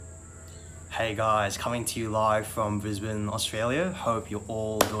Hey guys, coming to you live from Brisbane, Australia. Hope you're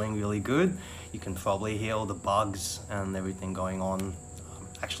all doing really good. You can probably hear all the bugs and everything going on.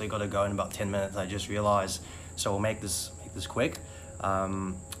 Actually got to go in about 10 minutes, I just realized. So we'll make this quick.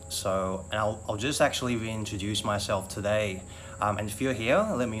 And I'll just actually reintroduce myself today. And if you're here,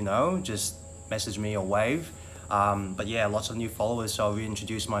 let me know, just message me or wave. But yeah, lots of new followers, so I'll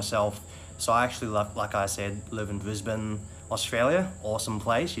reintroduce myself. So I actually, like I said, live in Brisbane, Australia. Awesome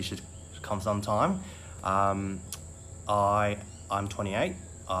place, you should come sometime. I'm 28.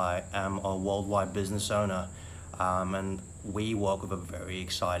 I am a worldwide business owner, and we work with a very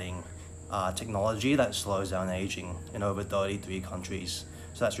exciting technology that slows down aging in over 33 countries.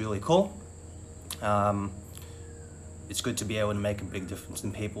 So that's really cool. It's good to be able to make a big difference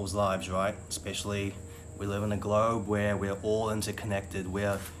in people's lives, right? Especially we live in a globe where we're all interconnected.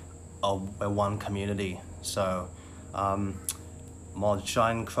 We're one community. So Mod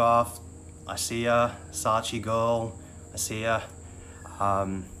Shine Craft, I see ya. Sachi Girl, I see ya.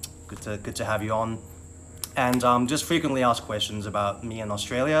 Good to have you on. And just frequently asked questions about me in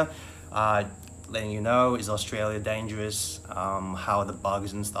Australia. Letting you know, is Australia dangerous? How are the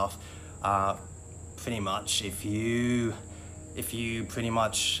bugs and stuff? Pretty much, if you pretty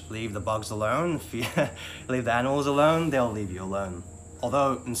much leave the bugs alone, if you leave the animals alone, they'll leave you alone.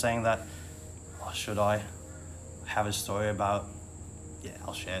 Although, in saying that, should I have a story about? Yeah,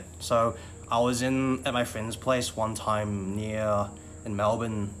 I'll share it. So I was at my friend's place one time in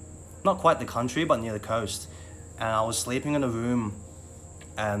Melbourne, not quite the country, but near the coast. And I was sleeping in a room,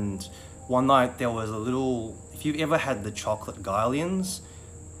 and one night there was a little, if you ever had the chocolate Guardians,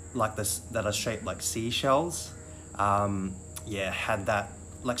 like this, that are shaped like seashells, had that,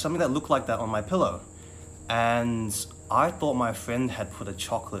 like something that looked like that on my pillow. And I thought my friend had put a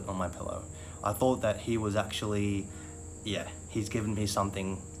chocolate on my pillow. I thought that he was actually, he's given me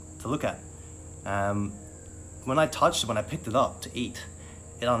something to look at. When I picked it up to eat,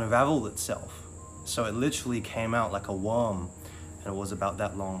 it unraveled itself. So it literally came out like a worm, and it was about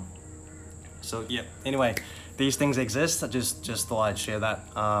that long. So yeah, anyway, these things exist. I just thought I'd share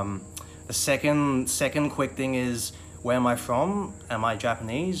that. The second quick thing is, where am I from? Am I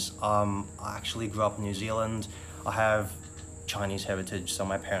Japanese? I actually grew up in New Zealand. I have Chinese heritage, so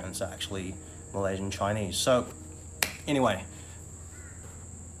my parents are actually Malaysian Chinese. So anyway,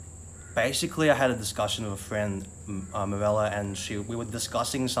 basically I had a discussion with a friend, Marella, and we were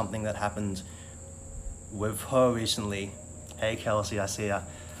discussing something that happened with her recently. Hey Kelsey, I see ya.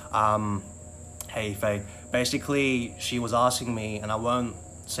 Hey Faye. Basically, she was asking me, and I won't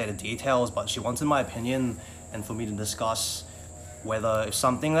say the details, but she wanted my opinion and for me to discuss whether if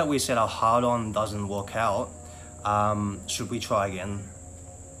something that we set our heart on doesn't work out, should we try again?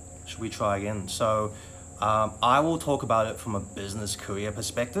 So I will talk about it from a business career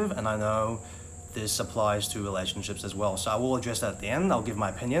perspective, and I know this applies to relationships as well. So I will address that at the end. I'll give my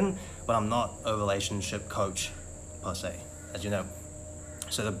opinion, but I'm not a relationship coach per se, as you know.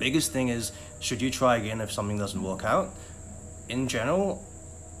 So the biggest thing is, should you try again if something doesn't work out? In general,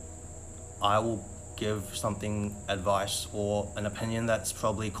 I will give something advice or an opinion that's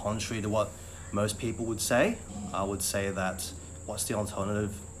probably contrary to what most people would say. I would say that, what's the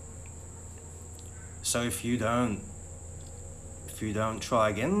alternative? So if you don't try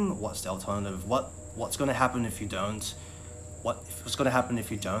again, what's the alternative? What's going to happen if you don't? What's going to happen if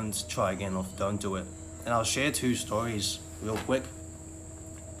you don't try again or don't do it? And I'll share two stories real quick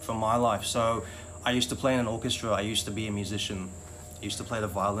from my life. So I used to play in an orchestra. I used to be a musician. I used to play the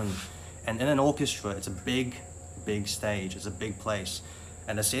violin. And in an orchestra, it's a big stage. It's a big place.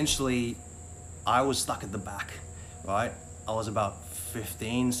 And essentially, I was stuck at the back, right? I was about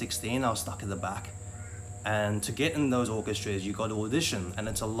 15, 16. I was stuck at the back. And to get in those orchestras, you got to audition. And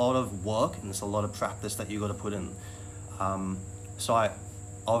it's a lot of work and it's a lot of practice that you got to put in.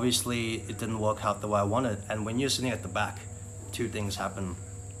 Obviously, it didn't work out the way I wanted. And when you're sitting at the back, two things happen.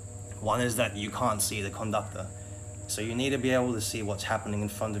 One is that you can't see the conductor. So you need to be able to see what's happening in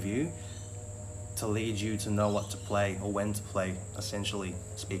front of you to lead you to know what to play or when to play, essentially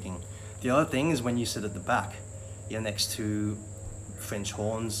speaking. The other thing is, when you sit at the back, you're next to French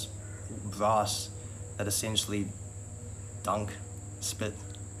horns, brass, that essentially spit,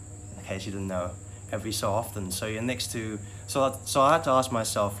 in case you didn't know, every so often. So you're next to, so I had to ask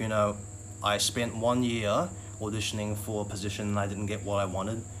myself, I spent 1 year auditioning for a position and I didn't get what I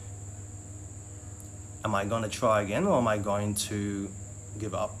wanted. Am I going to try again, or am I going to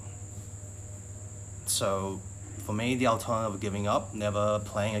give up? So for me, the alternative of giving up, never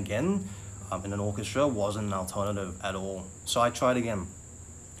playing again in an orchestra, wasn't an alternative at all. So I tried again.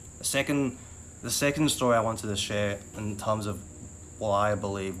 The second story I wanted to share in terms of what I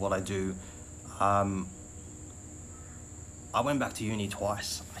believe, what I do, I went back to uni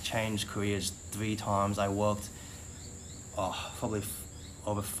twice. I changed careers 3 times. I worked probably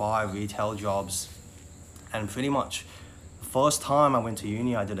over 5 retail jobs. And pretty much the first time I went to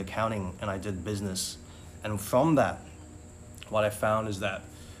uni, I did accounting and I did business. And from that, what I found is that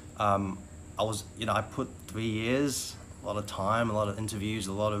I put 3 years, a lot of time, a lot of interviews,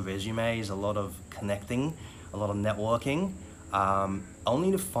 a lot of resumes, a lot of connecting, a lot of networking,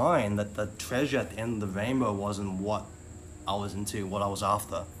 only to find that the treasure at the end of the rainbow wasn't what I was into, what I was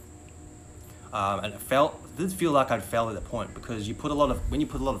after. And it did feel like I'd failed at that point, because when you put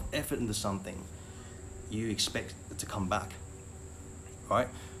a lot of effort into something, you expect it to come back, right?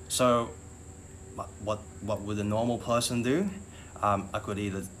 So what would a normal person do? I could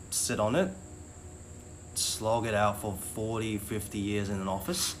either sit on it, slog it out for 40, 50 years in an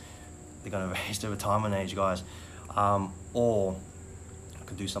office. They're gonna raise their retirement age, guys. Or I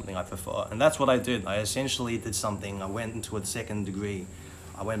could do something I prefer. And that's what I did. I essentially did something. I went into a second degree.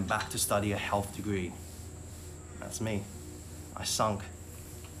 I went back to study a health degree. That's me. I sunk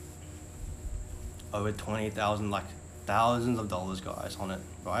over 20,000, like thousands of dollars, guys, on it,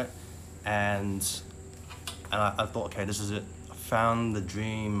 right? And I thought, okay, this is it. I found the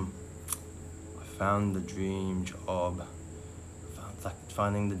dream job.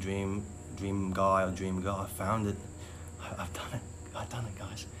 Finding the dream guy or dream girl. I found it. I've done it,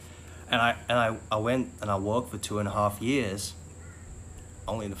 guys. And I went and I worked for 2.5 years,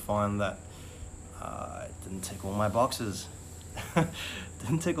 only to find that it didn't tick all my boxes.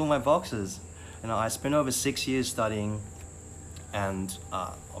 Didn't tick all my boxes. I spent over 6 years studying, and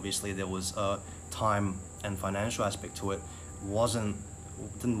obviously there was a time and financial aspect to it.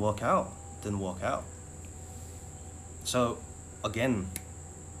 Didn't work out. So again,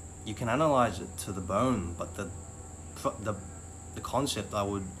 you can analyze it to the bone, but the concept I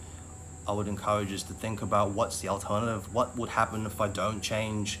would encourage is to think about what's the alternative. What would happen if I don't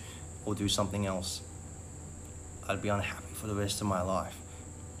change or do something else? I'd be unhappy for the rest of my life.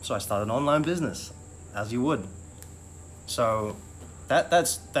 So I started an online business, as you would. So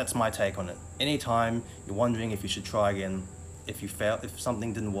that's my take on it. Anytime you're wondering if you should try again, if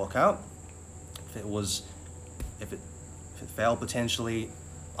something didn't work out, if it failed potentially,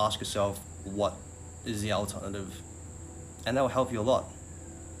 ask yourself, what is the alternative? And that will help you a lot.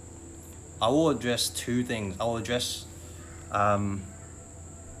 I will address 2 things. I will address,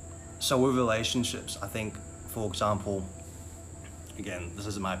 so with relationships, I think, for example, again, this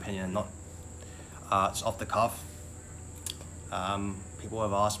is my opinion, not, it's off the cuff. People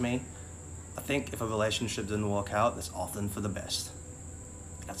have asked me, I think if a relationship didn't work out, it's often for the best.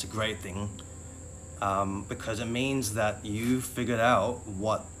 That's a great thing, because it means that you figured out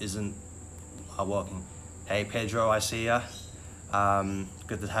what isn't working. Hey Pedro, I see ya.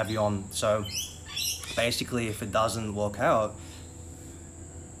 Good to have you on. So basically, if it doesn't work out,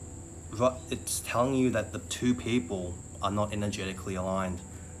 it's telling you that the 2 people are not energetically aligned.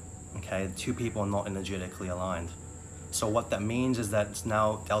 Okay, the 2 people are not energetically aligned. So what that means is that it's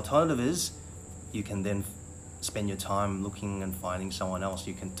now, the alternative is you can then spend your time looking and finding someone else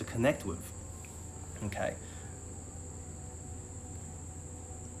to connect with. Okay.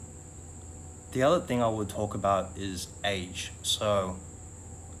 The other thing I would talk about is age. So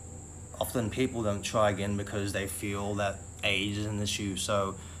often people don't try again because they feel that age is an issue.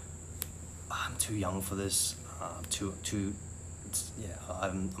 So I'm too young for this. I'm too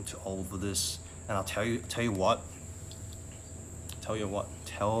old for this. And I'll tell you what.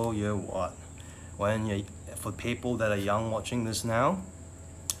 For people that are young watching this now,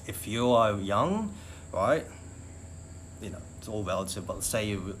 if you are young, right? It's all relative, but let's say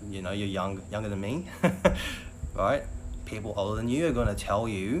you're younger than me, right? People older than you are gonna tell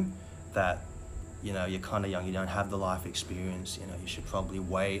you that, you're kind of young, you don't have the life experience, you should probably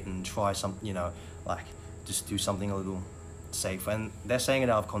wait and try some, like just do something a little safer. And they're saying it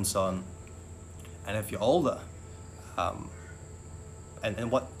out of concern. And if you're older,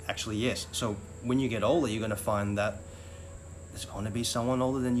 yes. So when you get older, you're gonna find that there's going to be someone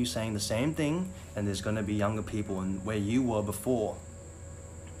older than you saying the same thing, and there's going to be younger people and where you were before,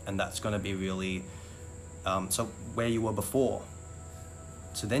 and that's going to be really so where you were before.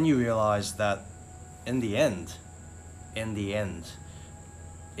 So then you realize that in the end,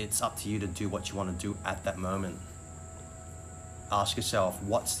 it's up to you to do what you want to do at that moment. Ask yourself,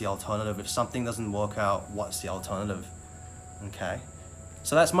 what's the alternative? If something doesn't work out, what's the alternative? Okay,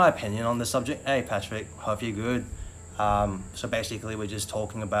 so that's my opinion on the subject. Hey Patrick, hope you're good. So basically we're just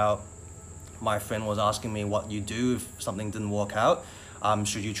talking about, my friend was asking me what you do if something didn't work out.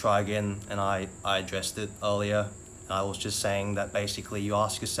 Should you try again? And I addressed it earlier. I was just saying that basically you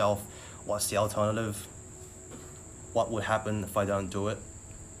ask yourself, what's the alternative? What would happen if I don't do it?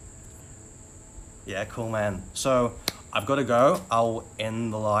 Yeah, cool, man. So I've got to go. I'll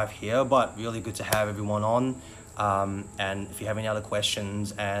end the live here, but really good to have everyone on. And if you have any other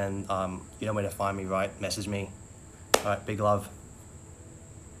questions and you know where to find me, right? Message me. All right, big love.